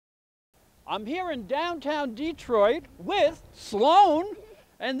I'm here in downtown Detroit with Sloan,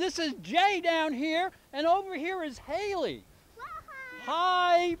 and this is Jay down here, and over here is Haley.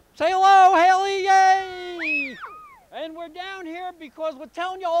 Hi, say hello, Haley, yay! And we're down here because we're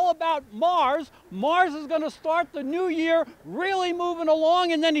telling you all about Mars. Mars is going to start the new year really moving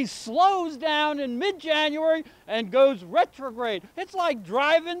along, and then he slows down in mid-January and goes retrograde. It's like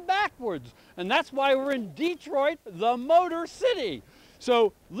driving backwards, and that's why we're in Detroit, the Motor City.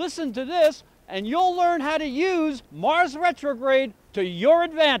 So listen to this, and you'll learn how to use Mars retrograde to your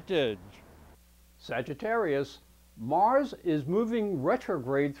advantage. Sagittarius, Mars is moving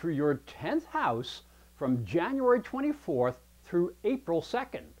retrograde through your 10th house from January 24th through April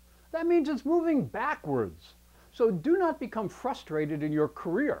 2nd. That means it's moving backwards. So do not become frustrated in your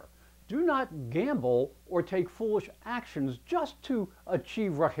career. Do not gamble or take foolish actions just to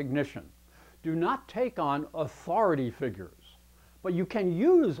achieve recognition. Do not take on authority figures. But you can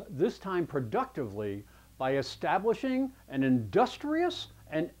use this time productively by establishing an industrious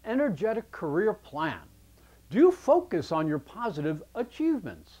and energetic career plan. Do focus on your positive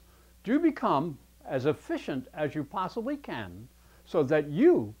achievements. Do become as efficient as you possibly can so that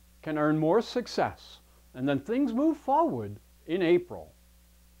you can earn more success, and then things move forward in April.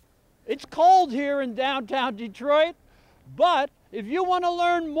 It's cold here in downtown Detroit, but if you want to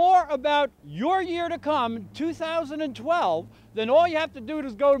learn more about your year to come, 2012, then all you have to do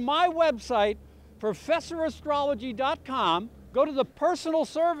is go to my website, professorastrology.com, go to the personal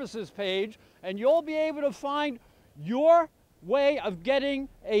services page, and you'll be able to find your way of getting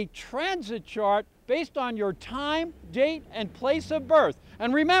a transit chart based on your time, date, and place of birth.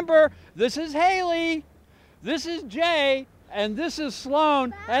 And remember, this is Haley, this is Jay, and this is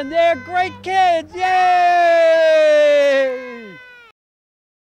Sloan, and they're great kids. Yay!